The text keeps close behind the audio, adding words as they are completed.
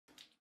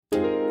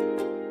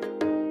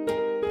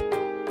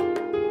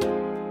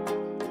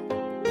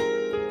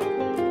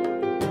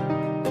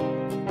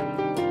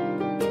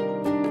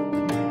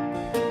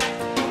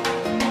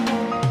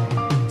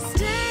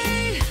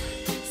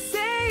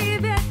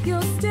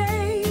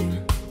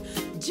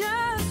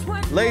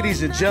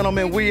Ladies and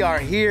gentlemen, we are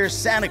here,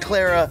 Santa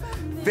Clara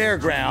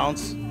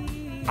Fairgrounds,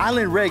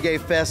 Island Reggae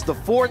Fest, the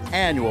 4th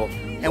annual,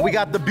 and we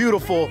got the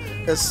beautiful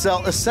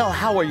Essel. Essel,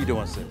 how are you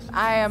doing, sis?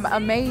 I am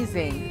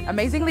amazing.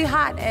 Amazingly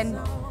hot and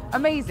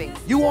amazing.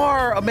 You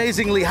are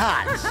amazingly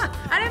hot.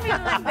 I didn't mean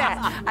it like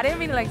that. I didn't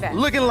mean it like that.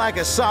 Looking like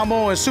a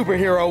Samoan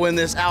superhero in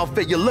this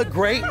outfit. You look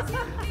great.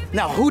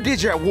 Now, who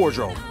did your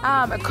wardrobe?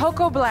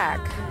 Coco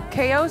Black.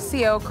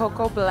 K-O-C-O,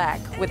 Coco Black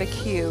with a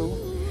Q.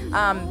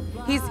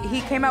 He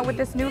came out with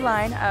this new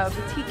line of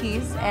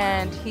tikis,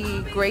 and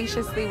he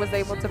graciously was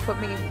able to put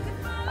me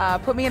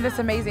in this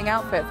amazing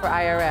outfit for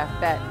IRF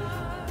that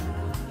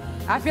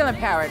I feel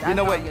empowered. You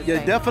know what?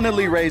 You're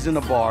definitely raising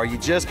the bar. You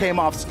just came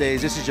off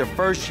stage. This is your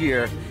first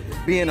year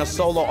being a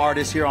solo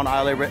artist here on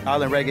Island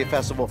Reggae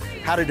Festival.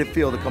 How did it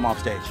feel to come off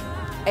stage?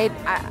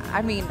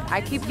 I mean, I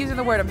keep using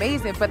the word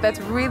amazing, but that's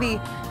really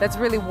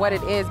what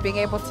it is. Being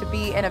able to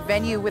be in a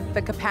venue with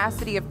the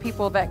capacity of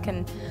people that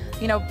can,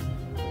 you know,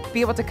 be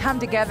able to come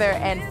together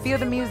and feel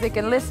the music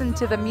and listen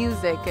to the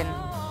music, and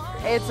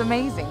it's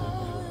amazing.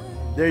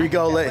 There you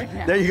go,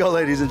 there you go,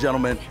 ladies and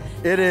gentlemen.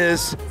 It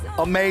is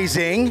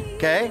amazing,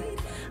 okay?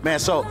 Man,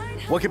 so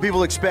what can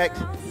people expect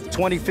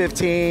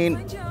 2015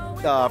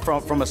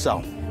 from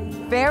Essel?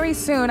 Very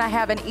soon I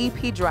have an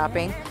EP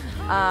dropping.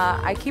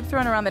 I keep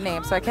throwing around the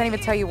name, so I can't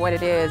even tell you what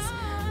it is,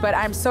 but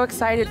I'm so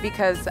excited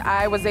because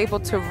I was able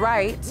to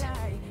write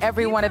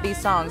every one of these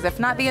songs. If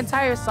not the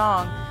entire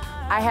song,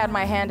 I had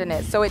my hand in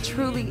it. So it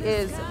truly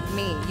is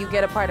me. You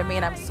get a part of me,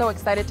 and I'm so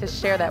excited to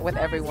share that with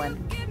everyone.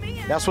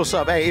 That's what's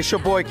up. Hey, it's your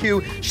boy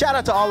Q. Shout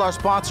out to all our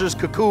sponsors,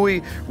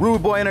 Cukui,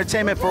 RudeBwoy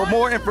Entertainment. For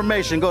more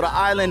information, go to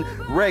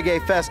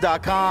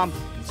islandreggaefest.com.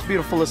 It's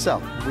beautiful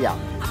Essel. We out.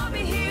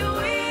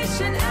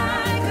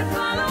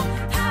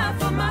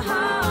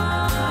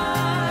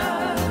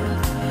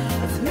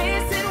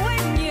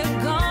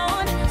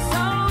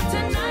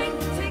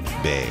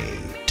 Bay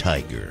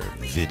Tiger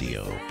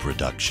Video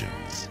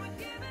Productions.